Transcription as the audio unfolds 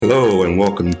Hello and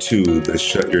welcome to the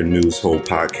Shut Your News Hole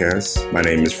podcast. My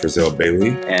name is Frizzell Bailey.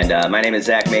 And my name is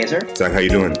Zach Mazer. Zach, how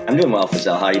you doing? I'm doing well,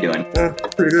 Frizzell. How are you doing?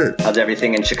 Pretty good. How's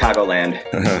everything in Chicagoland?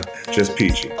 Just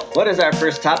peachy. What is our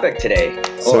first topic today?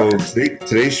 So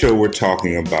today's show, we're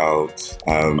talking about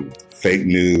fake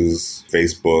news,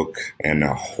 Facebook, and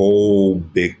a whole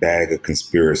big bag of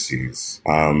conspiracies.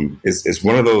 It's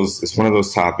one of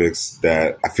those topics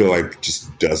that I feel like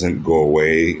just doesn't go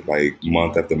away, like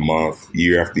month after month,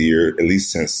 year after year, at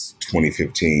least since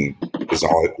 2015. Is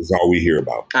all we hear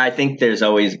about. I think there's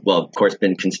always, of course,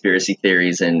 been conspiracy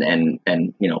theories and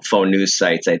phone news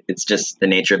sites. It's just the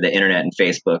nature of the internet and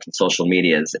Facebook and social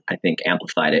media has, I think,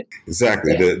 amplified it.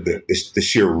 Exactly. Yeah. The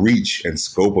sheer reach and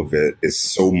scope of it is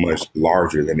so much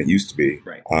larger than it used to be.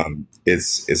 Right.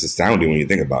 It's astounding when you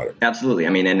think about it. Absolutely. I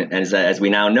mean, and as we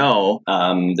now know,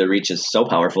 the reach is so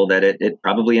powerful that it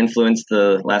probably influenced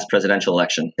the last presidential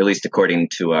election, at least according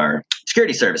to our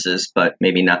security services, but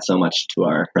maybe not so much to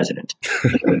our president.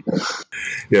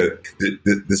 Yeah.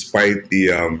 Despite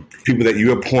the people that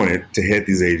you appointed to head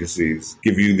these agencies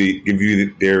give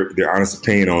you their honest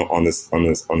opinion on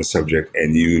the subject,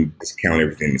 and you discount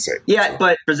everything they say. Yeah,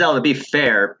 but Frizzell, to be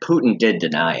fair, Putin did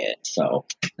deny it. So,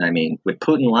 I mean, would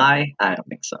Putin lie? I don't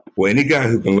think so. Well, any guy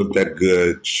who can look that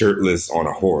good shirtless on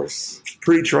a horse,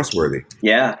 pretty trustworthy.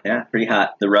 Yeah, pretty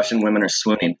hot. The Russian women are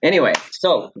swooning. Anyway,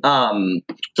 so where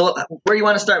do you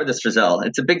want to start with this, Frizzell?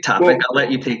 It's a big topic. Well, I'll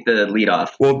let you take the lead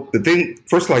off. Well,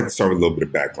 first I'd like to start with a little bit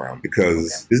of background,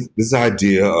 because this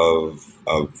idea of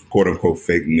quote unquote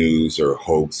fake news or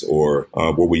hoax or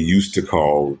what we used to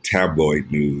call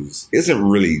tabloid news isn't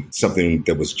really something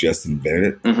that was just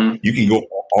invented. Mm-hmm. You can go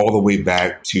all the way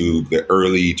back to the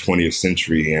early 20th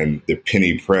century and the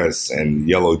penny press and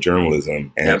yellow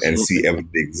journalism and see the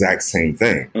exact same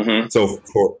thing. Mm-hmm. So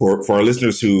for our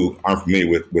listeners who aren't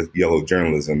familiar with yellow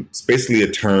journalism, it's basically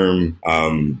a term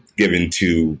given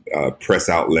to press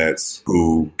outlets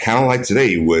who, kind of like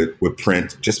today, would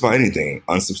print just about anything,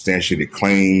 unsubstantiated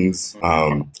claims,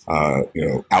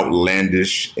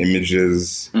 outlandish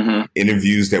images, mm-hmm.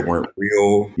 interviews that weren't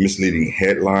real, misleading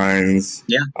headlines,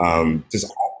 just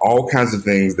all kinds of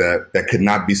things that could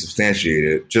not be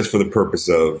substantiated just for the purpose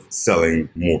of selling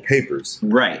more papers.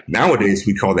 Right. Nowadays,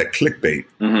 we call that clickbait.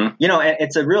 Mm-hmm.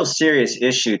 It's a real serious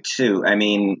issue, too. I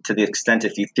mean, to the extent,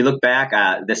 if you look back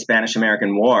at the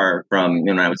Spanish-American War from,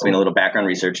 I was doing a little background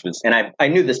research, and I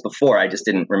knew this before, I just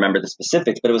didn't remember the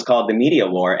specifics, but it was called the Media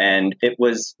War. And it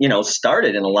was,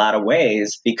 started in a lot of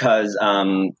ways because,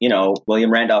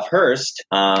 William Randolph Hearst,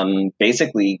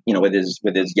 basically, with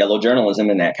his yellow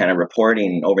journalism and that kind of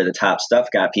reporting over the top stuff,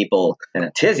 got people in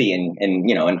a tizzy and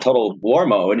in total war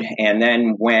mode. And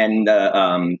then when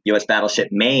the U.S. battleship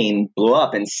Maine blew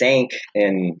up and sank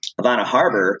in Havana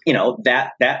Harbor,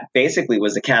 that basically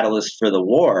was the catalyst for the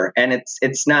war. And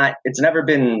it's never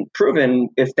been proven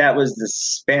if that was the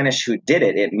Spanish who did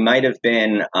it. It might have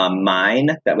been a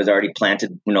mine that was already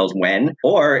planted, who knows when,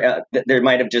 or there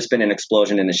might have just been an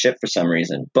explosion in the ship for some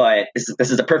reason. But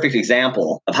this is a perfect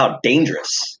example of how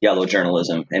dangerous yellow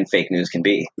journalism and fake news can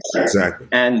be. Exactly.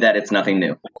 And that it's nothing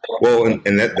new. Well, and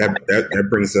that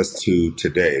brings us to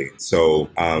today. So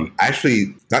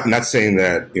actually, not saying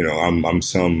that, I'm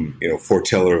some,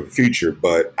 foreteller of the future,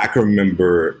 but I can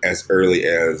remember as early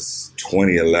as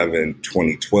 2011,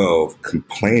 2012,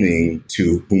 complaining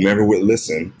to whomever would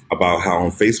listen about how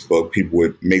on Facebook people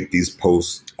would make these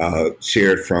posts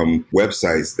shared from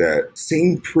websites that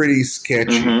seemed pretty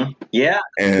sketchy. Mm-hmm. Yeah.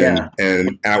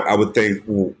 And I would think,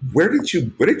 well, where did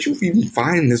you even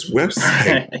find this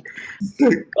website?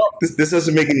 This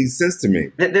doesn't make any sense to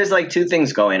me. There's like two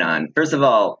things going on. First of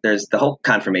all, there's the whole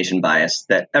confirmation bias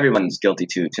that everyone's guilty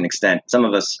to an extent. Some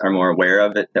of us are more aware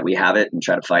of it, that we have it and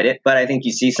try to fight it. But I think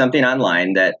you see something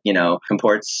online that,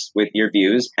 comports with your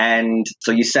views. And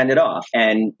so you send it off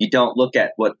and you don't look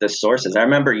at what the source is. I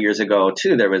remember years ago,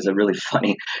 too, there was a really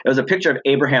funny, it was a picture of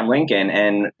Abraham Lincoln,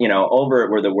 and, over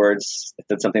it were the words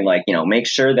that something like, make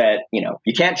sure that,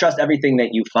 you can't trust everything that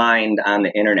you find on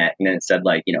the internet. And then it said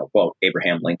like, quote,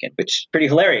 Abraham Lincoln, which is pretty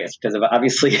hilarious because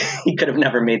obviously he could have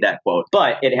never made that quote,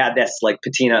 but it had this like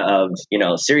patina of,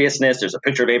 seriousness. There's a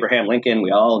picture of Abraham Lincoln.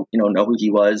 We all, know who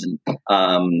he was.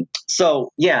 And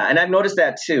so, yeah. And I noticed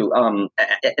that too. And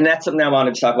that's something I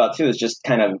wanted to talk about too, is just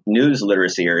kind of news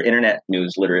literacy or internet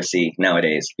news literacy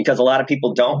nowadays, because a lot of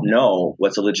people don't know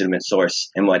what's a legitimate source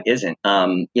and what isn't.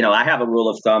 I have a rule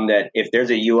of thumb that if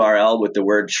there's a URL with the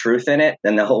word truth in it,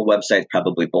 then the whole website's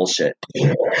probably bullshit.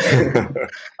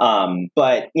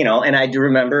 But, and I do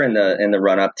remember in the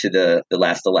run up to the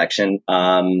last election,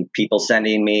 people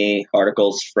sending me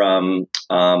articles from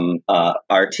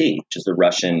RT, which is the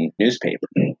Russian newspaper,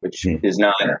 which is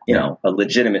not, a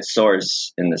legitimate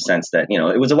source in the sense that,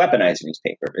 it was a weaponized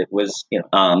newspaper. It was,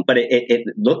 but it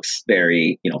looks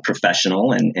very,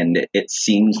 professional, and it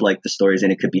seems like the stories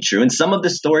in it could be true. And some of the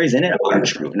stories in it are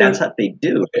true. And that's what they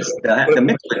do. They'll have to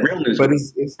mix with real news. But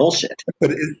it's bullshit.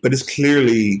 But it's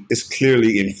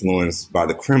clearly influenced by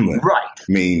the Kremlin. Right. I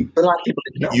mean, but a lot of people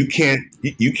didn't know.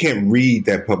 You can't read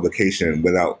that publication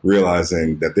without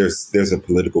realizing that there's a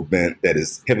political bent that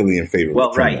is heavily in favor of the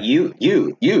Kremlin. Right.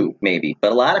 You maybe,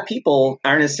 but a lot of people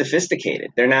aren't as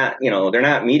sophisticated. They're not, they're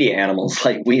not media animals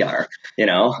like we are,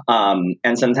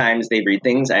 and sometimes they read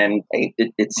things and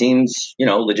it seems,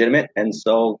 legitimate. And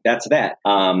so that's that.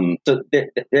 So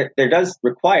there does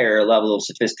require a level of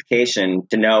sophistication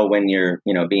to know when you're,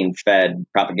 being fed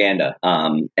propaganda.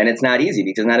 And it's not easy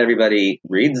because not everybody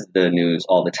reads the news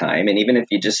all the time. And even if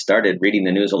you just started reading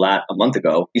the news a month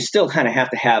ago, you still kind of have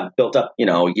to have built up,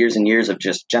 years and years of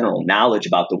just general knowledge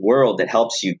about the world that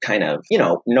helps you kind of,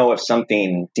 know if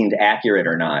something seemed accurate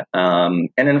or not. And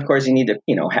then, of course, you need to,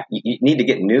 you need to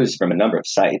get news from a number of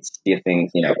sites, see if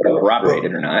things,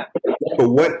 corroborated or not. But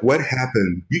what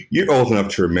happened? You're old enough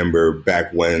to remember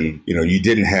back when, you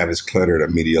didn't have as cluttered a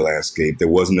media landscape. There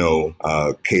was no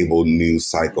cable news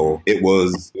cycle. It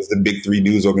was the big three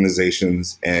news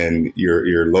organizations and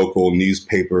your local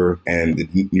newspaper and the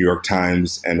New York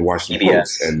Times and Washington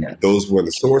Post. And those were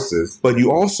the sources. But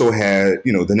you also had,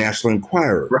 the National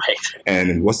Enquirer. Right.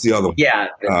 And what's the other one? Yeah.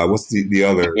 What's the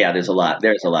other? Yeah, there's a lot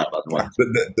of other ones.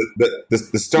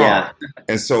 The Star. Yeah.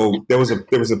 And so there was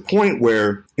a point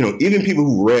where, even people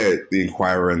who read the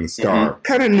Enquirer and the Star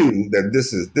kind of knew that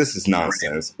this is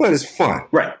nonsense, but it's fun.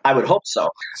 Right. I would hope so.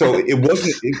 So it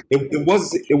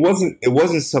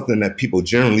wasn't something that people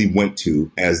generally went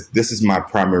to as this is my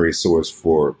primary source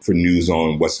for news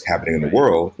on what's happening in the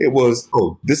world. It was,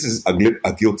 this is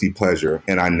a guilty pleasure,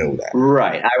 and I know that.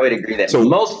 Right. I would agree that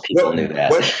most people knew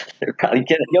that. They're probably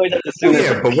kidding. You always have to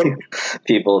assume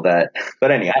people that.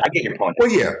 But anyway, I get your point. Well,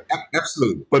 yeah,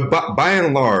 absolutely. But by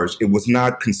and large, it was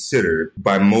not considered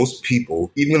by most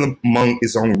people, even among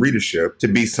its own readership, to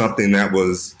be something that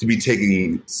was to be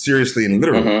taken seriously and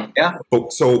literally. Mm-hmm. Yeah.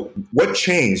 So what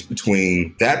changed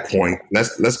between that point,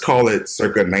 let's call it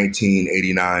circa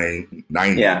 1989,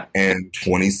 90, and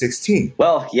 2016?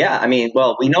 Well, yeah. I mean,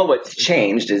 we know what's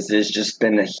changed is there's just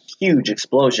been a huge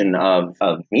explosion of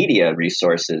media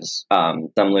resources,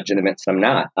 some legitimate, some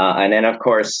not. And then, of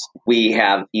course, we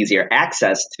have easier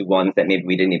access to ones that maybe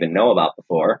we didn't even know about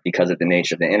before because of the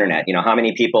nature of the internet. How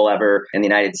many people ever in the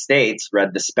United States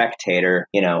read The Spectator,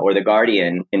 or The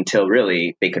Guardian until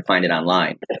really they could find it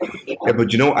online? Yeah,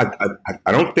 but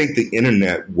I don't think the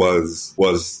internet was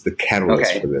the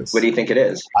catalyst for this. What do you think it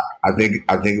is? I think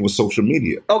it was social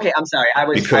media. Okay, I'm sorry. I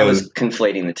was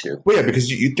conflating the two. Well, yeah, because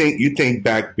you think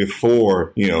back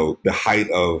before, the height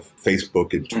of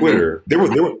Facebook and Twitter, there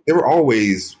were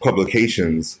always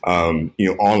publications,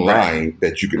 online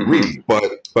that you could read.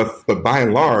 But by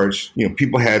and large,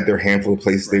 people had their handful of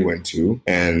places they went to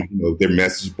and their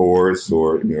message boards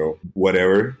or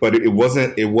whatever. But there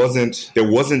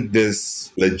wasn't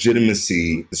this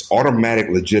legitimacy, this automatic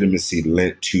legitimacy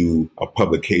lent to a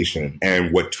publication.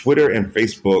 And what Twitter and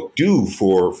Facebook do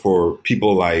for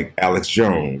people like Alex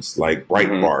Jones, like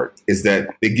Breitbart, is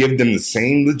that they give them the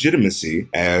same legitimacy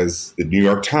as the New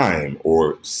York Times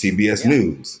or CBS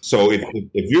News. So if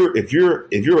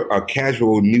you're a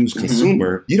casual news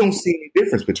consumer, you don't see any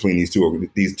difference between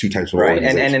these two types of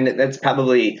organizations. And that's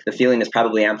probably the feeling is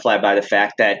probably amplified by the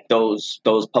fact that those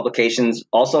publications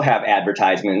also have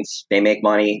advertisements. They make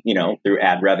money, through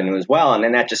ad revenue as well. And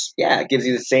then that just, it gives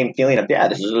you the same feeling of,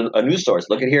 this is a news source.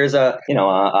 Look at here's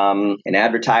an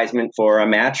advertisement for a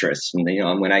mattress. And,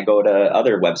 when I go to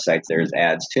other websites, there's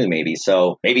ads too, maybe.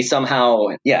 So maybe somehow,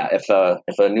 if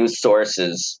a news source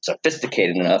is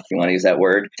sophisticated enough, if you want to use that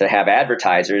word, to have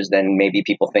advertisers, then maybe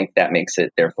people think that makes it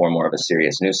it therefore more of a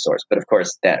serious news source. But of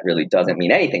course, that really doesn't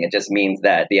mean anything. It just means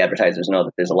that the advertisers know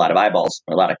that there's a lot of eyeballs,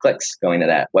 or a lot of clicks going to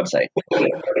that website.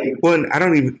 Well, and I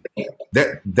don't even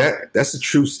that's a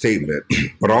true statement,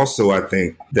 but also I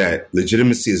think that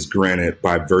legitimacy is granted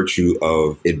by virtue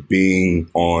of it being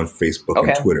on Facebook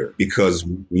and Twitter, because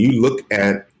when you look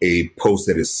at a post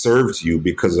that is served to you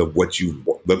because of what you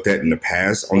looked at in the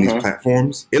past on these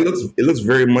platforms, it looks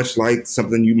very much like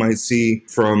something you might see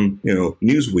from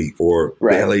Newsweek or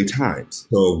the LA Times.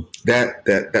 So that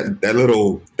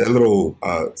little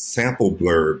sample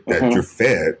blurb that you're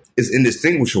fed is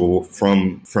indistinguishable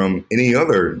from any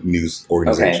other news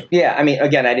organization. Okay. Yeah, I mean,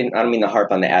 again, I don't mean to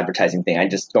harp on the advertising thing. I'm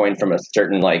just going from a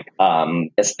certain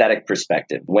aesthetic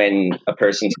perspective. When a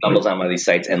person stumbles on one of these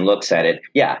sites and looks at it,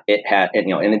 it had,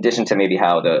 in addition to maybe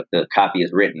how the copy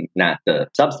is written, not the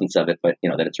substance of it, but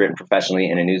that it's written professionally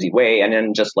in a newsy way, and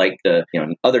then just like the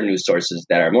other news sources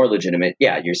that are more legitimate,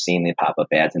 you're seeing the pop-up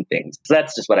ads and things. So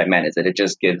that's just what I meant, is that it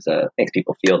just makes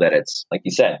people feel that it's, like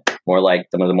you said, more like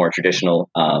some of the more traditional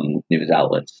news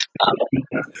outlets.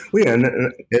 Well, yeah,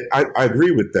 and I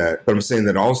agree with that, but I'm saying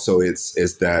that also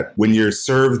is that when you're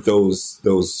served those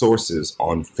sources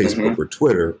on Facebook or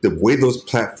Twitter, the way those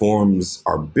platforms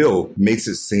are built makes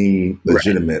it seem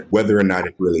legitimate, whether or not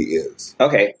it really is.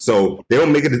 Okay. So they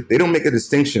don't make a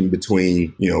distinction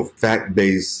between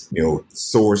fact-based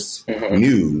source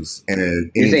news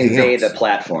and you're anything saying else. The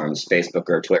platforms, Facebook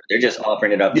or Twitter, they're just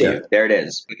offering it up to you. There it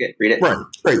is. Okay, read it.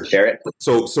 Right. Share it.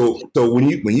 So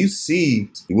when you see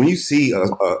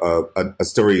a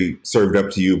story served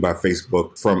up to you by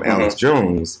Facebook from Alex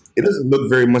Jones, it doesn't look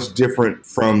very much different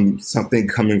from something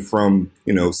coming from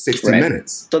 60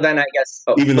 Minutes. So then I guess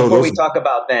before we talk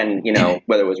about then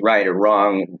whether it was right or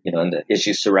wrong, and the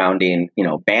issues surrounding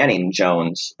banning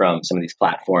Jones from some of these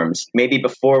platforms, maybe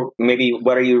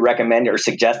what are you recommending or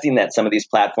suggesting that some of these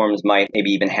platforms might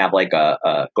maybe even have like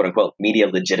a quote unquote media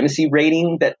legitimacy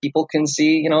rating that people can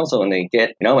see, so when they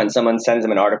get when someone sends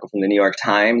them an article from the New York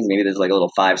Times, maybe there's like a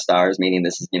little 5 stars, meaning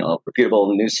this is a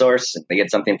reputable news source, and they get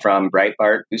something from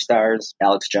Breitbart, 2 stars,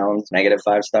 Alex Jones,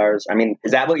 -5 stars. I mean,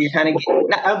 is that what you're kind of getting?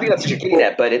 I don't think that's what you're getting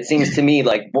at, but it seems to me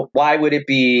like, why would it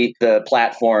be the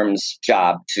platform's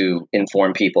job to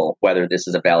inform people whether this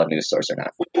is a valid news source or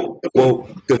not? Well,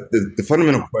 the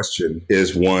fundamental question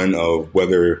is one of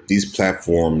whether these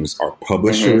platforms are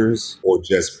publishers or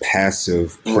just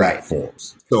passive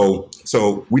platforms.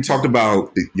 So we talked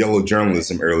about the yellow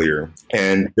journalism earlier,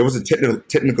 and there was a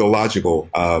technological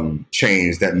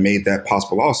change that made that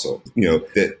possible also.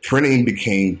 That printing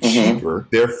became cheaper,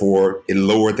 therefore it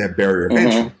lowered that barrier of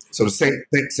entry. So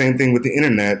the same thing with the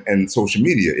internet and social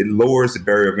media. It lowers the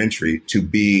barrier of entry to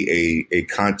be a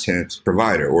content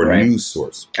provider or a news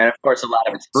source. And of course, a lot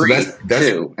of it's free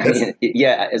too. I mean,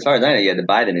 as far as I know, you had to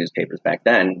buy the newspapers back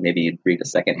then. Maybe you'd read a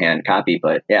secondhand copy,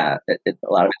 but a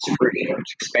lot of it's free.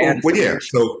 Which expands. Well, yeah.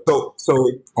 So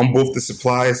on both the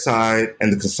supply side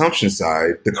and the consumption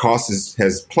side, the cost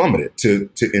has plummeted to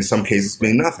in some cases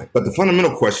being nothing. But the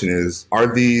fundamental question is: Are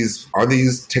these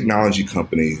technology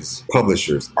companies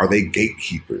publishers? Are they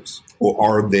gatekeepers, or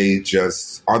are they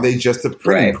just a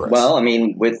printing press? Well, I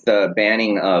mean, with the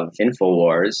banning of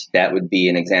InfoWars, that would be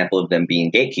an example of them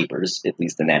being gatekeepers, at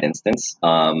least in that instance.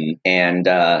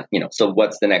 So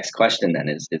what's the next question then?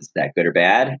 Is that good or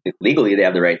bad? Legally, they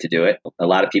have the right to do it. A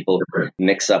lot of people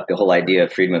mix up the whole idea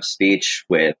of freedom of speech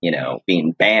with,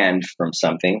 being banned from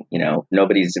something.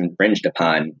 Nobody's infringed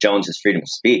upon Jones's freedom of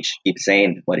speech. He keeps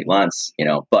saying what he wants,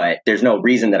 but there's no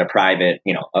reason that a private,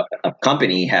 a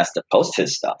company has to post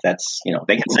his stuff. That's,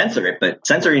 they can censor it, but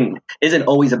censoring isn't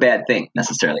always a bad thing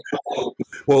necessarily.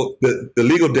 Well, the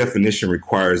legal definition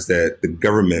requires that the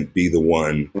government be the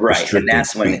one restricting and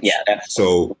that's speech.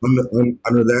 So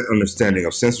under that understanding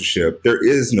of censorship, there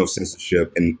is no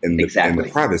censorship in the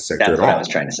private sector that's at what all. I was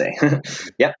trying to say.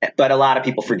 Yep. But a lot of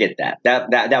people forget that.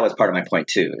 That was part of my point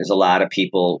too, is a lot of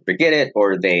people forget it,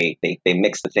 or they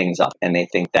mix the things up and they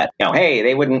think that, hey,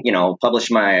 they wouldn't,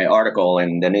 publish my article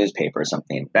in the newspaper or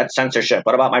something. That's censorship.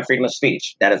 What about my freedom of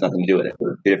speech? That has nothing to do with it.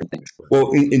 Two different things.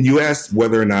 Well, and you asked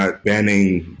whether or not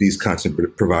banning these content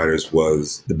providers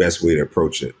was the best way to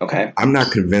approach it. Okay. I'm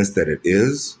not convinced that it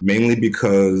is, mainly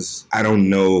because I don't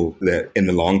know that in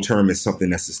the long term it's something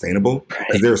that's sustainable.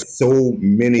 Because there are so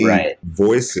many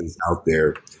voices out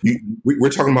there. We're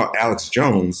talking about Alex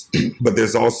Jones, but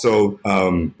there's also,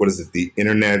 the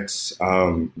Internet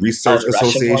Research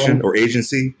Association or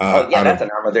Agency. that's an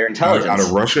arm of their intelligence. Out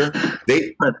of Russia.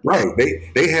 They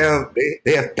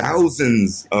they have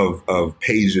thousands of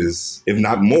pages, if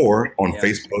not more, on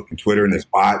Facebook and Twitter, and there's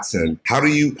bots. And how do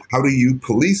you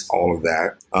police all of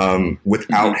that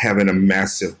without having a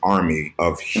massive army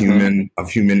of human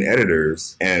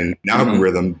editors and an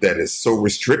algorithm that is so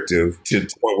restrictive to the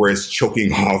point where it's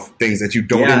choking off things that you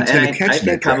don't intend to catch? I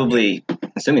think probably,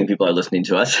 assuming people are listening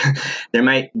to us, there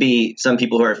might be some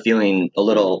people who are feeling a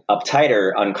little uptight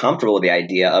or uncomfortable with the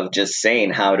idea of just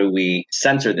saying, how do we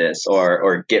censor this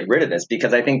or get rid of this?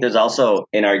 Because I think there's also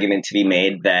an argument to be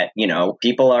made that,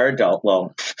 people are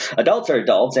adults are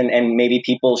adults, and maybe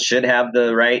people should have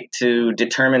the right to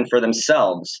determine for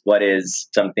themselves what is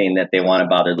something that they want to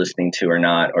bother listening to or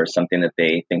not, or something that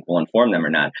they think will inform them or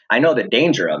not. I know the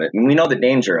danger of it. We know the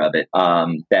danger of it,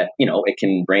 that, it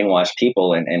can brainwash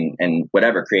people and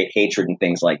whatever, create hatred and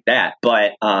things like that.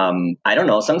 But I don't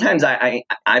know. Sometimes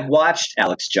I've watched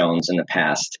Alex Jones in the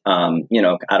past,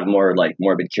 out of more like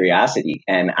morbid curiosity,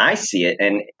 and I see it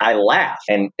and I laugh,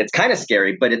 and it's kind of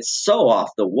scary, but it's so off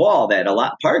the wall that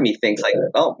part of me thinks like,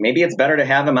 oh, maybe it's better to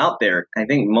have him out there. I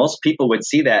think most people would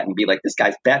see that and be like, this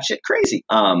guy's batshit crazy.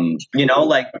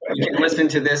 Like you can listen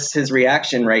to his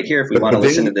reaction right here if we want to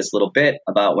listen to this little bit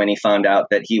about when he found out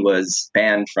that he was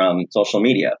banned from social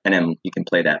media, and then you can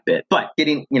play that bit. But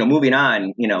moving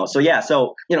on, so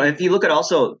if you look at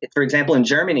also, for example, in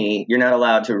Germany, you're not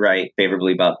allowed to write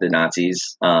favorably about the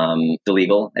Nazis. It's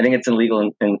illegal. I think it's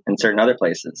illegal in certain other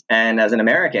places. And as an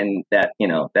American, that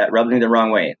rubs me the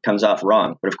wrong way. It comes off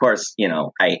wrong. But of course,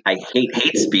 I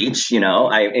hate speech.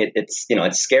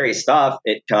 It's scary stuff.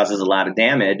 It causes a lot of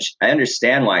damage. I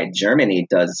understand why Germany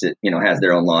does it, has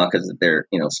their own law because of their,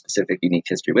 specific unique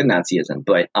history with Nazism.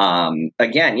 But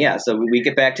again, so we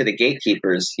get back to the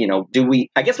gatekeepers.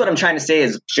 I guess what I'm trying to say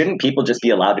is, shouldn't people just be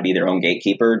allowed to be their own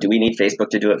gatekeeper? Do we need Facebook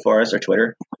to do it for us, or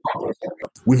Twitter?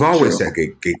 We've always had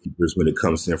gatekeepers when it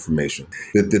comes to information.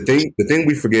 The thing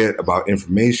we forget about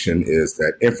information is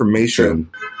that information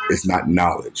is not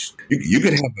knowledge. You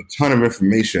can have a ton of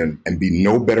information and be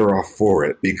no better off for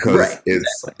it because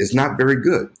it's not very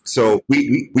good. So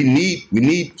we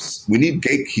need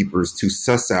gatekeepers to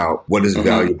suss out what is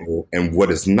valuable and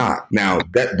what is not. Now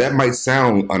that might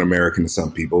sound un-American to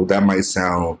some people. That might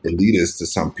sound elitist to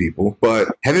some people.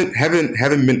 But having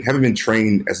been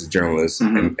trained as a journalist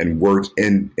and worked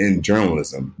in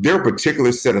journalism, there are a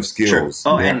particular set of skills.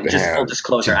 Oh, and just full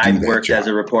disclosure, I've worked as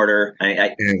a reporter.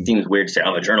 It seems weird to say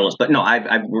I'm a journalist, but no,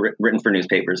 I've written for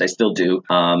newspapers. I still do.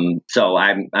 So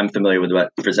I'm familiar with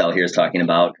what Frizzell here is talking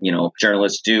about.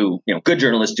 Journalists do, good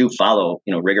journalists do follow,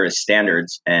 rigorous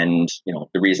standards. And,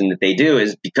 the reason that they do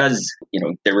is because,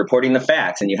 they're reporting the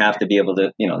facts, and you have to be able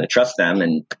to, to trust them.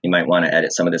 And you might want to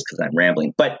edit some of this because I'm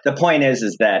rambling. But the point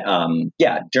is that,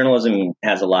 journalism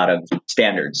has a lot of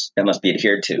standards that must be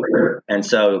adhered to. And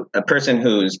so a person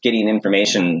who's getting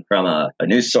information from a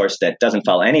news source that doesn't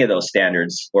follow any of those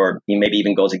standards, or maybe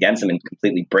even goes against them and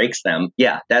completely breaks them,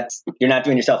 you're not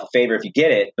doing yourself a favor if you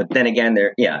get it. But then again,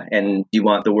 and you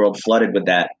want the world flooded with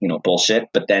that, bullshit.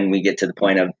 But then we get to the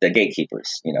point of the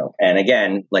gatekeepers, and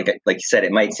again, like you said,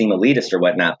 it might seem elitist or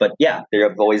whatnot, but there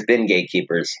have always been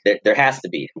gatekeepers. There has to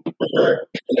be.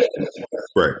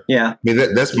 Right. Yeah. I mean,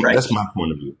 that's my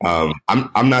point of view.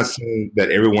 I'm not saying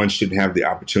that everyone should have the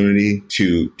opportunity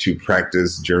to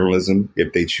practice journalism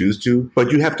if they choose to,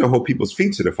 but you have to hold people's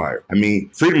feet to the fire. I mean,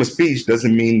 freedom of speech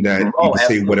doesn't mean that you can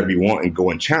say whatever you want and go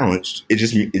unchallenged. It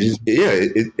just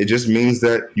means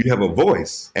that you have a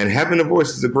voice, and having a voice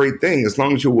is a great thing as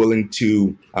long as you're willing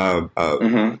to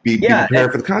be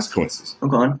prepared for the consequences.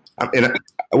 Go on.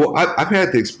 I've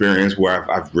had the experience where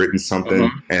I've written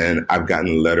something and I've gotten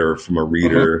a letter from a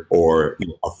reader or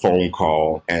a phone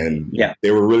call, and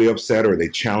they were really upset, or they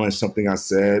challenged something I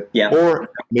said, or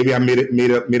maybe I made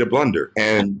a blunder.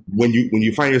 And when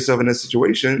you find yourself in that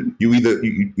situation, you either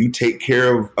you take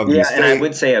care of the mistake, and I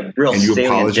would say a real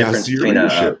salient difference between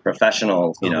a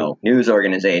professional news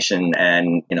organization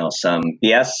and some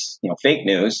BS fake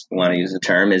news, you want to use the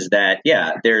term, is that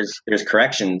there's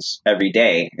corrections every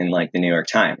day in like the New York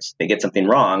Times. They get something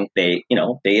wrong, they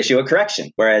issue a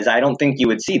correction. Whereas I don't think you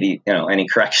would see any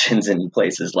corrections in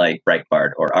places like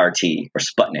Breitbart or RT or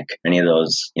Sputnik, any of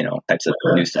those types of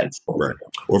news sites. Right.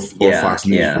 Or Fox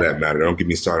News for that matter. Don't get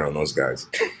me started on those guys.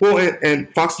 Well,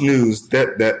 and Fox News,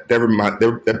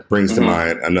 that brings to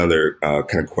mind another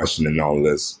kind of question in all of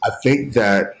this. I think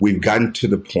that we've gotten to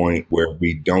the point where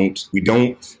we don't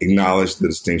acknowledge the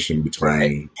distinction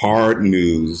between hard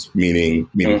news, meaning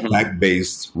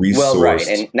fact-based, resourced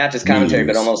and not just commentary,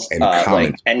 but almost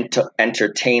like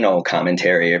entertaino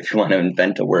commentary, if you want to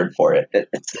invent a word for it.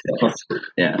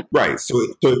 Yeah. Right. So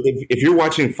if you're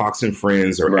watching Fox and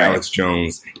Friends or Alex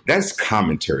Jones, that's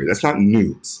commentary. That's not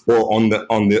news. Or on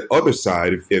the other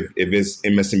side, if it's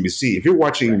MSNBC, if you're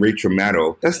watching Rachel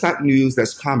Maddow, that's not news.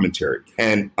 That's commentary.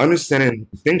 And understanding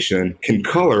the distinction can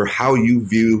color how you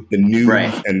view the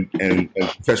news and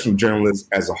professional journalism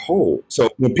as a whole. So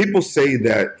when people say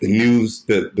that the news,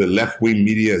 the left-wing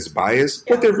media is biased,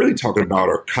 what they're really talking about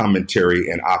are commentary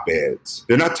and op-eds.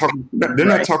 They're not talking. They're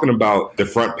not talking about the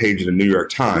front page of the New York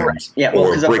Times. Yeah,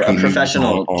 well, because a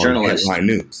professional journalist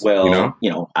news will,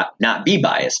 not be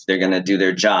biased. They're going to do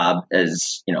their job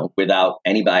as without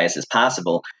any bias as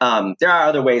possible. There are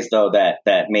other ways, though,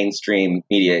 that mainstream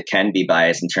media can be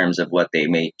biased in terms of what they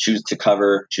may choose to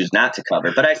cover, choose not to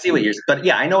cover. But I see what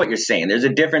I know what you're saying. There's a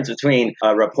difference between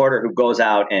a reporter who goes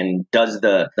out and does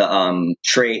the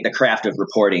craft of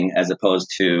reporting as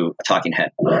opposed to a talking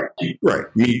head. Right.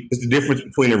 It's the difference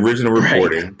between original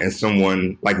reporting and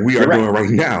someone like we are doing right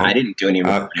now. I didn't do any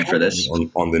reporting for this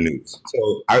on the news.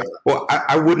 So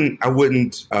I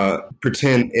wouldn't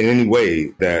pretend in any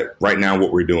way that right now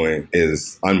what we're doing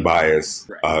is unbiased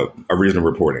original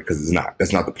reporting, because it's not.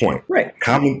 That's not the point. Right.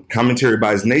 Commentary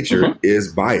by its nature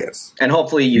is bias, and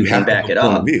hopefully you can back it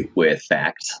up with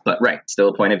facts. But still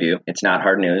a point of view. It's not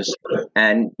hard news,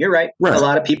 and you're right. A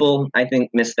lot of people, I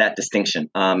think, miss that distinction.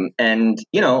 And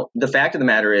the fact of the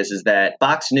matter is that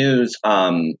Fox News,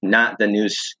 not the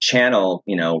news channel,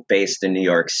 based in New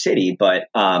York City, but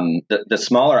the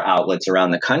smaller outlets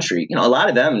around the country, a lot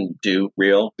of them do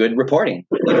real good reporting.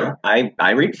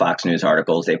 I read Fox News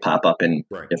articles; they pop up in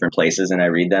different places, and I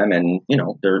read them, and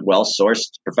they're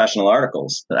well-sourced professional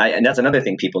articles. And that's another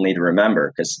thing people need to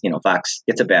remember, because Fox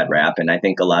gets a bad rap, and I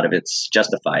think a lot of it's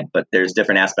justified. But there's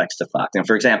different aspects to Fox. And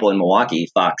for example, in Milwaukee,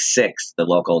 Fox 6, the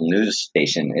local news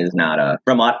station, is not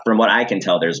from what I can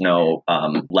tell, there's no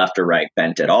left or right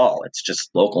bent at all. It's just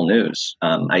local news.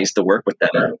 I used to work with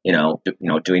them,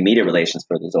 doing media relations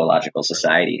for the Zoological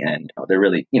Society, and they're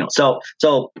really, so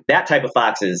that type of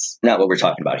Fox is not what we're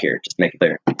talking about here. Just to make it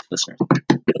clear, listeners.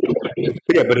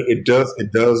 Yeah, but it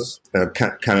does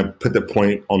kind of put the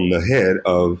point on the head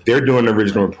of they're doing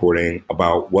original reporting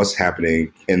about what's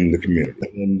happening in the community.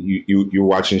 And you're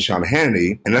watching Sean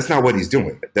Hannity, and that's not what he's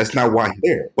doing. That's not why he's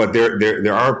there. But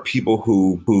there are people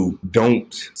who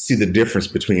don't see the difference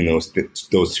between those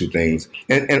two things.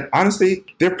 And honestly,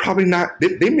 they're probably not.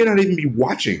 They may not even be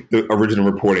watching the original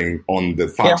reporting on the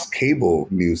Fox cable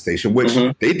news station, which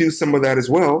they do some of that as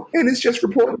well. And it's just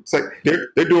reporting. It's like they're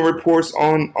doing reports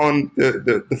on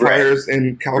the fires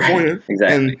in California,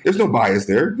 and there's no bias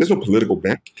there. There's no political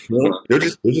bent. They're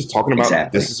just talking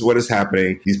about this is what is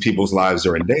happening. These people's lives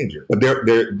are in danger. But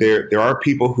there are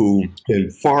people who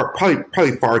spend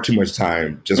probably far too much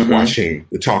time just watching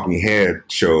the talking head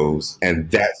shows, and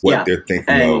that's what they're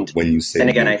thinking of when you say. And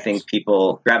again, I think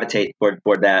people gravitate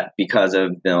toward that because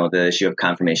of the issue of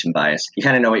confirmation bias. You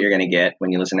kind of know what you're going to get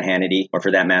when you listen to Hannity, or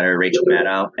for that matter, Rachel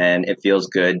Maddow, and it feels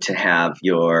good to have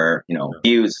your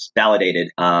views validated.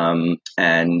 And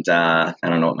I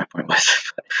don't know what my point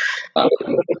was.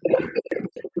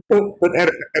 But at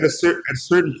a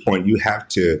certain point, you have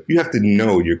to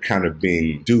know you're kind of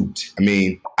being duped. I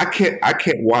mean, I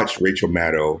can't watch Rachel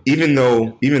Maddow, even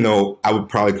though I would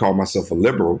probably call myself a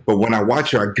liberal. But when I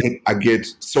watch her, I get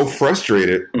so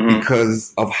frustrated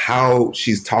because of how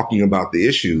she's talking about the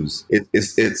issues.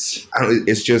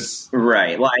 It's just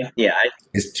right. Well,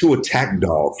 it's too attack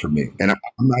dog for me, and I'm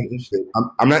not interested.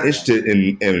 I'm not interested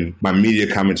in my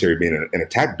media commentary being an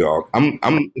attack dog. I'm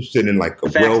interested in like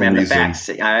a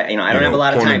well-reasoned. I don't have a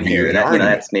lot of time here.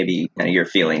 That's maybe kind of your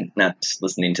feeling, not just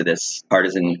listening to this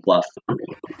partisan bluff.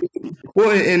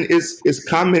 Well, and it's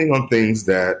commenting on things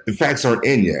that the facts aren't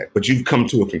in yet, but you've come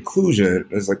to a conclusion.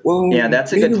 It's like, well, yeah,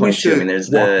 that's a good point too. I mean, there's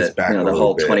the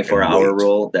whole 24-hour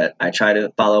rule that I try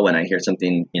to follow when I hear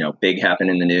something big happen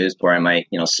in the news, where I might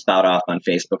spout off on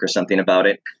Facebook or something about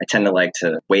it. I tend to like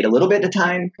to wait a little bit of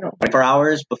time, 24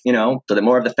 hours, so that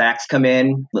more of the facts come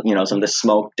in, some of the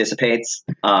smoke dissipates.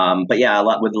 But yeah,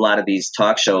 with a lot of these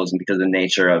talk shows, and because of the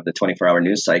nature of the 24-hour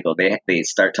news cycle, they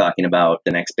start talking about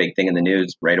the next big thing in the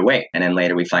news right away. And then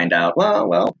later we find out,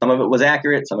 well, some of it was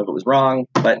accurate, some of it was wrong,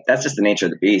 but that's just the nature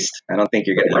of the beast. I don't think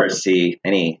you're going to ever see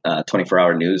any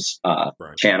 24-hour news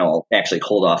channel actually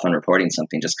hold off on reporting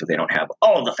something just because they don't have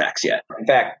all the facts yet. In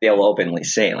fact, they'll openly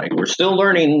say, like, we're still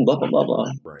learning, blah, blah, blah,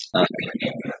 blah. Right.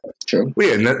 True. Well,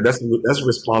 yeah, and that's a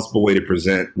responsible way to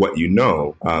present what you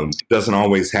know. Doesn't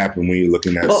always happen when you're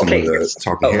looking at some of the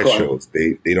talking head shows.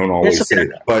 They don't always say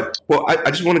that. But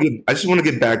I just want to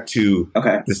get back to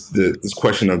this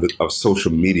question of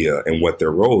social media and what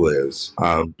their role is,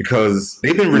 because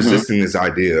they've been resisting this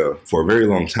idea for a very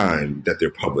long time that they're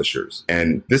publishers.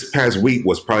 And this past week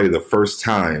was probably the first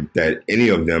time that any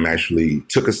of them actually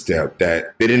took a step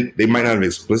that they might not have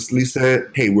explicitly said,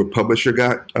 "Hey, we're publisher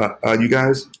you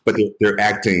guys," but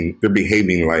they're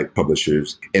behaving like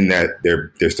publishers in that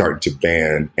they're starting to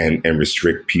ban and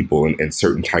restrict people in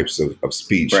certain types of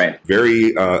speech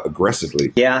very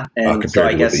aggressively. Yeah, and so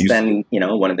I guess then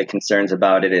one of the concerns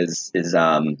about it is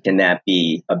can that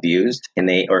be abused? Can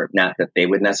they, or not that they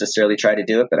would necessarily try to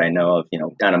do it, but I know of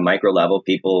on a micro level,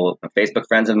 people, Facebook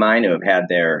friends of mine who have had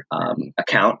their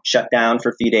account shut down for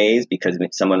a few days because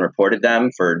someone reported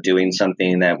them for doing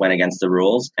something that went against the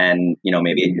rules, and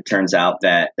maybe it turns out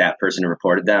that person who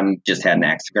reported them just had an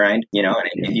axe to grind.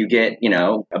 And if you get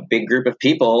a big group of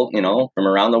people from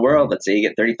around the world, let's say you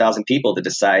get 30,000 people to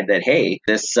decide that, hey,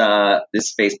 this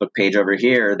Facebook page over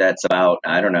here that's about,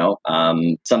 I don't know,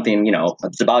 something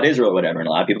it's about Israel or whatever, and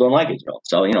a lot of people don't like Israel,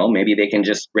 so maybe they can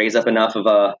just raise up enough of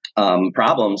a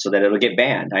problem so that it'll get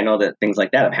banned. I know that things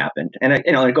like that have happened, and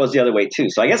it goes the other way too.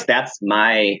 So I guess that's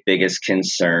my biggest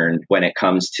concern when it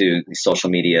comes to social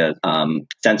media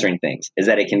censoring things, is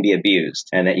that it can be abused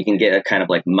and that you can get a kind of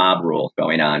like mob rule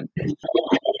going on.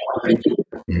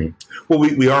 Mm-hmm. Well,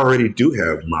 we already do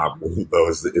have mob rule, though,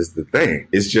 is the thing.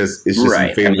 It's just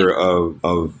in favor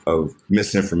of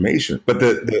misinformation. But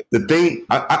the thing,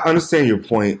 I understand your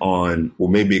point on, well,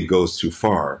 maybe it goes too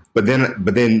far. But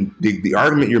then the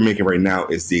argument you're making right now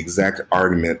is the exact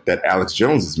argument that Alex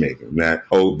Jones is making, that,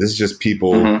 oh, this is just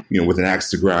people, with an axe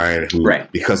to grind who,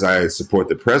 because I support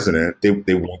the president, they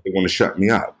want to shut me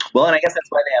up. Well, and I guess that's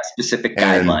why they have specific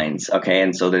guidelines. Okay.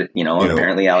 And so that,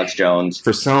 apparently Alex Jones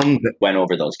for some went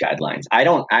over those guidelines.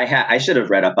 I should have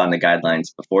read up on the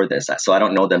guidelines before this, so I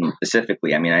don't know them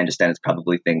specifically. I mean, I understand it's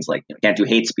probably things like can't do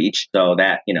hate speech, so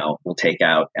that will take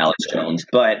out Alex Jones.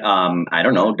 But I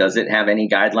don't know. Does it have any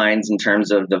guidelines in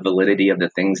terms of the validity of the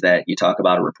things that you talk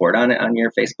about or report on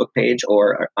your Facebook page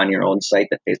or on your own site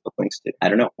that Facebook links to? I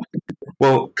don't know.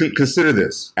 Well, consider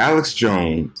this. Alex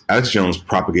Jones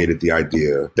propagated the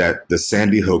idea that the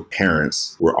Sandy Hook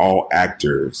parents were all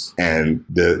actors, and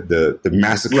the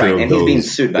massacre of he's being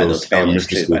sued by those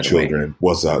elementary school children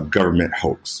was a government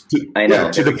hoax. I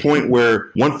know. To the point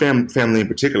where one family in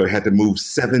particular had to move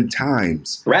 7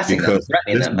 times threatening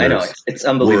them. I know, it's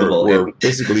unbelievable. We're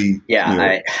basically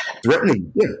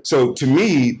threatening. Yeah. So to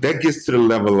me, that gets to the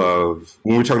level of,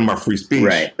 when we're talking about free speech,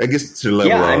 that gets to the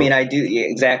level of, I mean, I do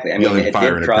exactly. I mean, it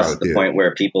did cross the point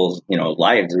where people's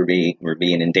lives were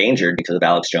being endangered because of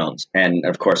Alex Jones, and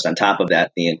of course, on top of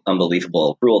that, the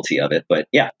unbelievable cruelty of it. But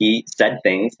yeah, he said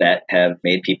things that have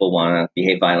made people want to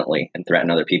behave violently and threaten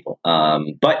other people.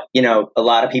 But a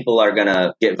lot of people are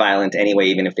gonna get violent anyway,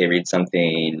 even if they read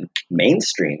something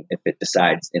mainstream. If it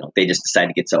decides, they just decide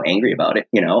to get so angry about it.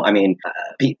 I mean,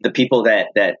 the people that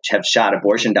have shot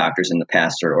abortion doctors in the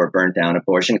past or burned down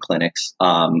abortion clinics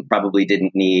probably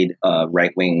didn't need a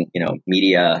right-wing,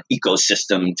 media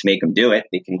ecosystem to make them do it.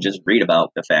 They can just read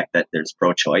about the fact that there's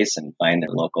pro-choice and find their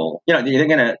local, they're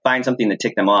going to find something to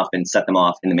tick them off and set them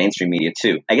off in the mainstream media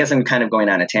too. I guess I'm kind of going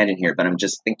on a tangent here, but I'm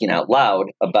just thinking out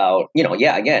loud about,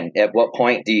 again, at what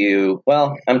point do you,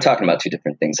 I'm talking about 2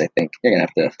 different things. I think you're going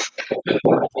to have to.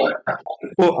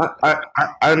 Well,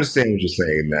 I understand what you're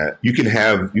saying, that you can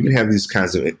have these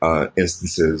kinds of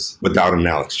instances without an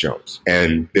Alex Jones,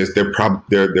 and there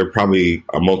probably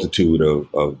a multitude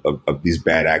of these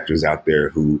bad actors out there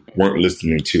who weren't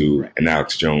listening to an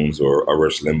Alex Jones or a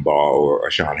Rush Limbaugh or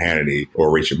a Sean Hannity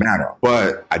or Rachel Maddow.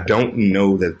 But I don't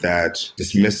know that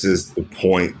dismisses the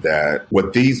point that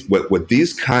what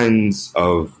these kinds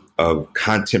of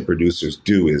content producers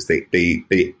do is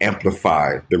they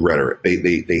amplify the rhetoric.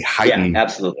 They heighten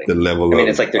absolutely the level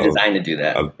it's like they're designed to do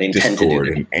that. Of they discord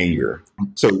and anger.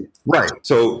 So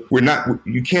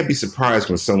you can't be surprised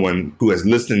when someone who has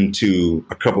listened to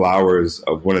a couple hours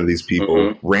of one of these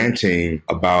people ranting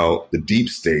about the deep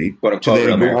state to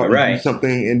then go out and do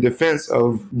something in defense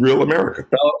of real America.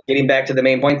 So getting back to the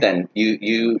main point, then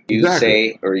you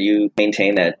say, or you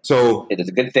maintain that it is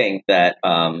a good thing that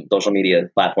social media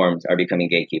platforms platforms are becoming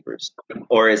gatekeepers,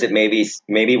 or is it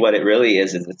maybe what it really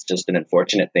is it's just an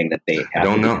unfortunate thing that they have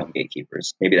to become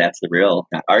gatekeepers? Maybe that's the real,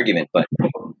 not argument, but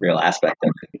real aspect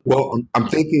of it. Well, I'm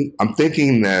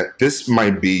thinking that this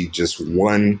might be just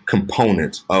one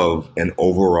component of an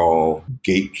overall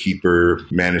gatekeeper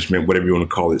management, whatever you want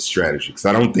to call it, strategy. Because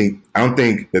I don't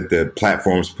think that the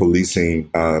platforms policing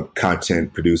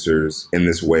content producers in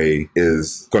this way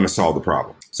is going to solve the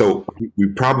problem. So we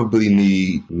probably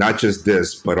need not just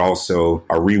this, but also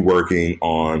a reworking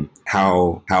on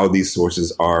how these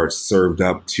sources are served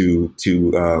up to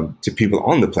people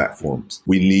on the platforms.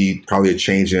 We need probably a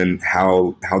change in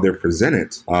how they're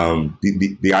presented.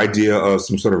 The idea of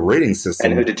some sort of rating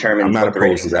system, and who determines I'm not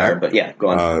opposed to that. But yeah, go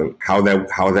on. How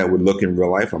that would look in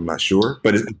real life, I'm not sure.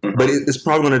 But it's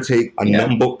probably going to take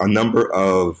a number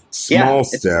of small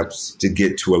steps to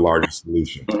get to a larger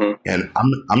solution. Mm-hmm. And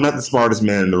I'm not the smartest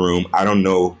man in the room. I don't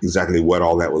know exactly what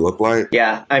all that would look like.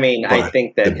 Yeah, I mean, I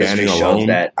think that the banning alone,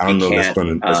 that I don't know that's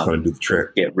going to do the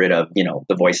trick. Get rid of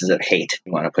the voices of hate.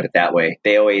 You want to put it that way.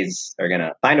 They always are going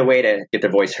to find a way to get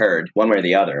their voice heard, one way or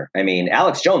the other. I mean,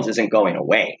 Alex Jones isn't going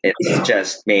away.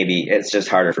 It's just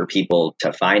harder for people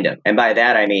to find him, and by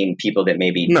that I mean people that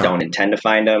maybe don't intend to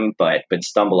find him, but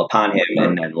stumble upon him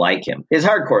and then like him. His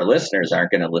hardcore listeners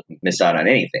aren't going to miss out on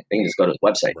anything. They can just go to his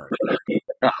website. Right.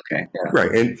 Oh, okay. Yeah.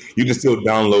 Right, and you can still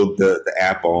download the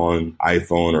app on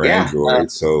iPhone or Android.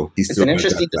 So he's still an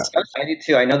interesting discussion. I do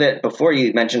too. I know that before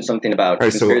you mentioned something about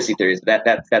conspiracy theories. That's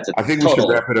I think we should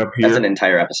wrap it up here. That's an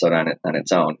entire episode on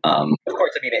its own. Of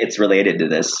course, I mean it's related to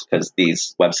this because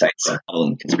these websites are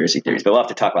full of conspiracy theories. But we'll have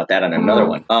to talk about that on another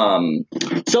one.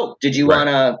 So did you want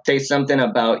to say something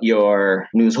about your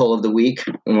news hole of the week?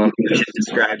 You want to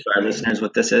describe to our listeners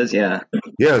what this is? Yeah.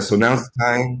 Yeah. So now's the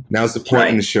time. Now's the point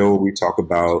in the show where we talk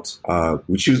about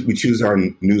we choose our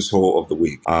news hole of the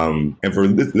week. And for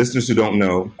listeners who don't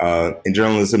know, in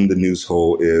journalism, the news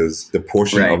hole is the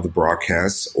portion of the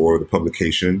broadcast or the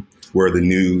publication where the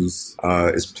news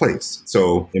is placed.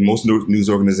 So in most news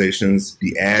organizations,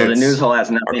 the ads so the news hole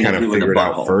has nothing are kind of figured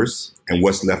out first, and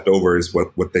what's left over is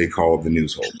what they call the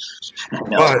news hole.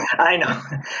 I know.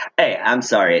 Hey, I'm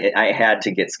sorry. I had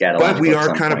to get scatological. But we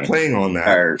are kind of playing on that.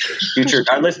 Our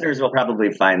listeners will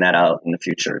probably find that out in the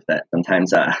future. That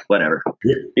sometimes, whatever,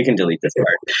 you can delete this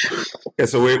part. Yeah.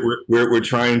 So we're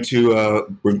trying to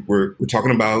we're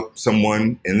talking about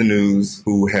someone in the news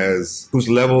whose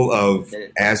level of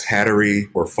asshattery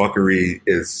or fuckery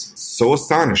is so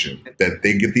astonishing that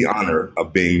they get the honor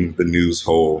of being the news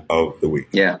hole of the week.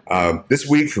 Yeah. This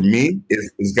week for me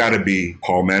it's got to be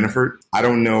Paul Manafort. I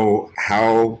don't know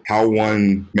how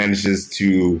one manages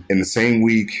to in the same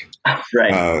week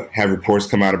have reports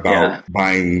come out about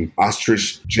buying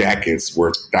ostrich jackets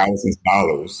worth thousands of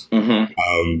dollars,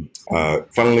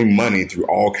 funneling money through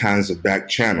all kinds of back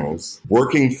channels,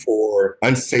 working for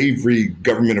unsavory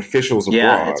government officials abroad.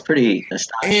 Yeah, it's pretty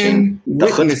astonishing. And the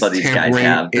chutzpah these guys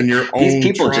have. In your own these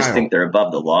people trial. Just think they're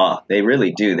above the law. They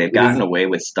really do. They've gotten away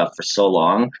with stuff for so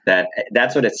long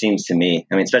that's what it seems to me.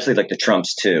 I mean, especially like the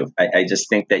Trumps too. I just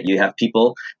think that you have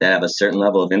people that have a certain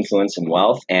level of influence and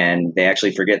wealth, and they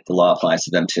actually forget the law applies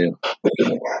to them too.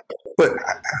 But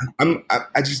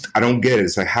I don't get it.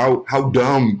 It's like how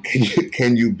dumb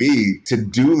can you be to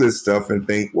do this stuff and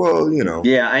think, well,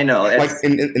 Yeah, I know. Like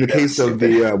in the case of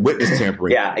the witness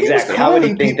tampering. Yeah, exactly. How would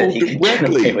he think that he could get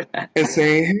away with that? And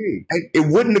saying, hey,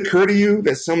 it wouldn't occur to you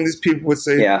that some of these people would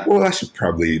say, well, I should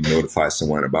probably notify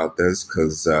someone about this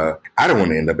because I don't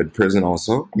want to end up in prison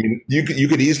also. I mean, you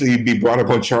could easily be brought up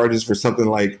on charges for something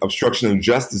like obstruction of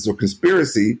justice or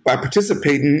conspiracy by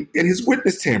participating in his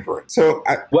witness tampering. So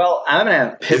I'm going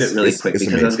to pivot really quick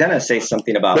because I was going to say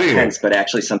something about Pence, but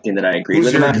actually something that I agreed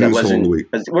with him on.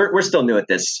 We're still new at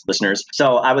this, listeners.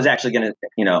 So I was actually going to,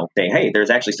 say, hey, there's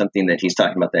actually something that he's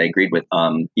talking about that I agreed with,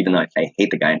 even though I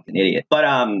hate the guy and an idiot. But,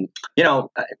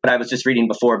 but I was just reading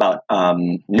before about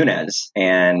Nunes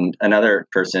and another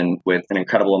person with an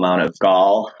incredible amount of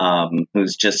gall,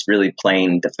 who's just really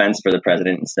playing defense for the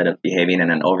president instead of behaving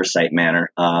in an oversight manner.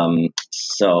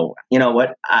 So, you know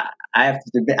what? I have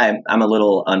to. I'm a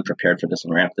little unprepared for this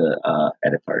one. We're gonna have to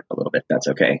edit part a little bit. That's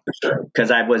okay, for sure.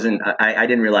 Because I wasn't. I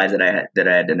didn't realize that I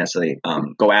had to necessarily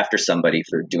go after somebody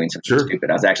for doing something stupid.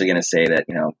 I was actually going to say that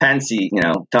Pence,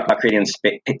 talk about creating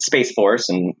a space force,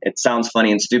 and it sounds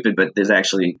funny and stupid, but there's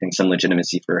actually some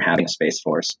legitimacy for having a space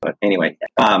force. But anyway,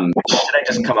 should I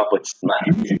just come up with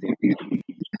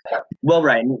Well,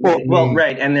 right. Well,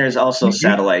 right. And there's also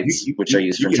satellites which are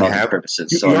used for intelligence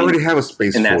purposes. So you already have a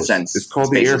space in force. that sense, it's called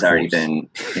space the Air has already Force. been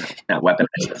not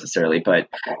weaponized necessarily, but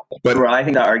well, I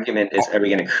think the argument is: are we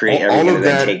going to create? Are we going to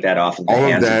then take that off of the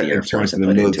hands of the Air Force and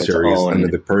put it into its own under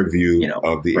the purview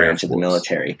of the branch of the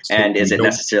military? So and is it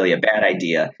necessarily a bad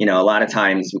idea? A lot of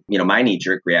times, my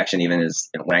knee-jerk reaction even is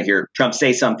when I hear Trump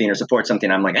say something or support something,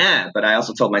 I'm like, but I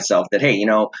also told myself that, hey,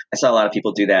 I saw a lot of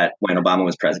people do that when Obama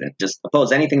was president. Just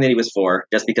oppose anything that he was for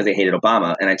just because they hated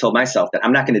Obama. And I told myself that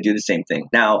I'm not going to do the same thing.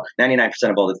 Now, 99%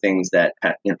 of all the things that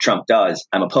Trump does,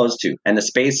 I'm opposed to. And the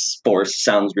Space Force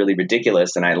sounds really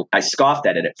ridiculous. And I scoffed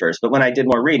at it at first. But when I did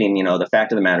more reading, the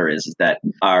fact of the matter is that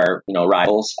our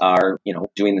rivals are,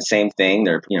 doing the same thing.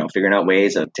 They're, figuring out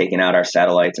ways of taking out our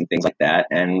satellites and things like that.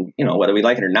 And, whether we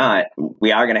like it or not,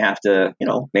 we are going to have to,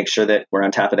 make sure that we're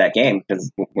on top of that game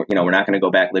because, we're not going to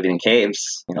go back living in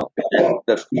caves,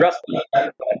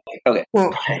 Okay.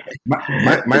 Well,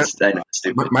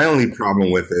 my only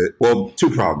problem with it, two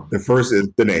problems. The first is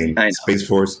the name. Space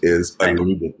Force is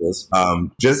ridiculous.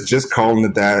 Just calling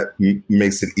it that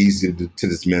makes it easy to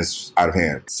dismiss out of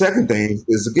hand. Second thing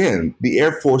is, again, the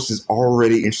Air Force is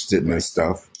already interested in this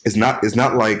stuff. It's not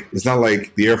like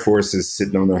the Air Force is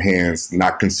sitting on their hands,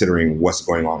 not considering what's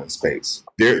going on in space.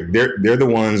 They're the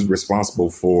ones responsible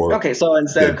for. Okay, so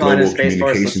instead of calling it Space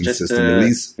Force, let's just system, at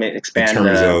least expand in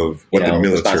terms of what the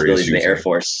military responsibilities is of the Air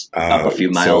Force up a few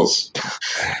miles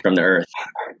from the Earth.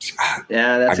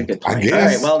 Yeah, that's a good point. I guess, all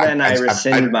right, well then I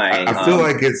rescind my. I feel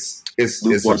like it's a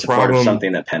problem.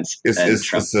 Something that Pence. It's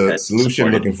a solution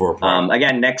looking for a problem.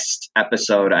 Again, next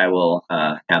episode I will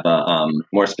have a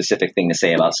more specific thing to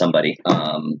say about somebody.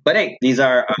 But hey, these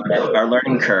are our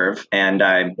learning curve, and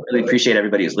I really appreciate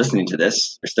everybody who's listening to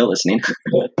this. They're still listening.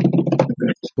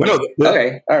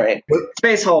 Okay, all right.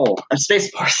 Space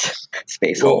Force.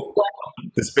 Space hole.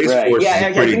 The Space Force is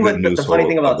a pretty good news. The funny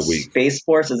thing about Space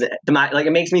Force is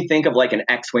it makes me think of like an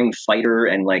X-wing fighter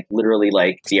and like literally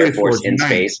like the Air Force in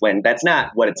space when that's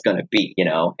not what it's going to be,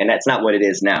 and that's not what it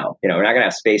is now. We're not going to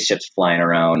have spaceships flying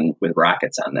around with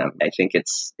rockets on them. I think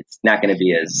it's not going to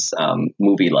be as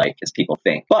movie-like as people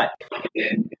think, but.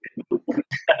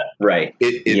 Right.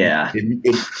 It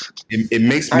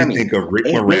makes me think of Rick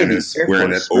Moranis wearing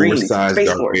that oversized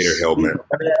Darth Vader helmet.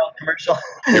 Commercial.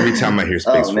 Every time I hear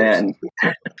Space Force. Oh, man.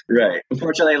 Right.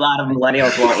 Unfortunately, a lot of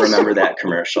millennials won't remember that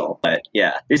commercial. But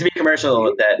yeah, there used to be a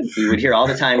commercial that we would hear all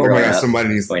the time growing up. Somebody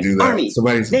needs to do that. Army,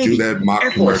 somebody needs to do that mock Air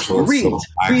Force, commercial. Marines,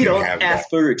 so we don't ask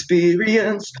for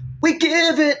experience. We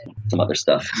give it. Some other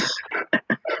stuff.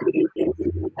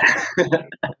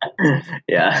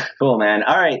 Yeah, cool, man.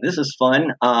 All right, this is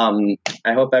fun.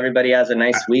 I hope everybody has a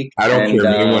nice week. I don't care if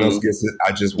anyone else gets it.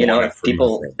 I just want it for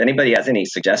myself. If anybody has any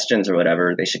suggestions or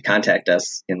whatever, they should contact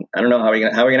us. And I don't know how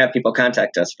we're gonna have people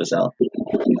contact us, Fazell.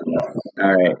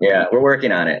 All right, yeah, we're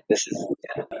working on it.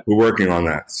 We're working on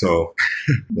that. So,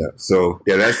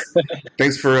 that's.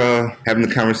 Thanks for having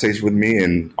the conversation with me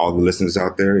and all the listeners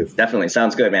out there. Definitely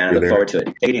sounds good, man. I look forward to it.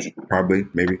 Take it easy. Probably,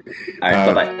 maybe. All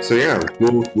right, bye-bye. So yeah,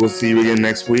 we'll see you again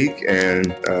next week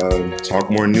and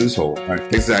talk more news hole. All right,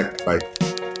 thanks, Zach. Bye.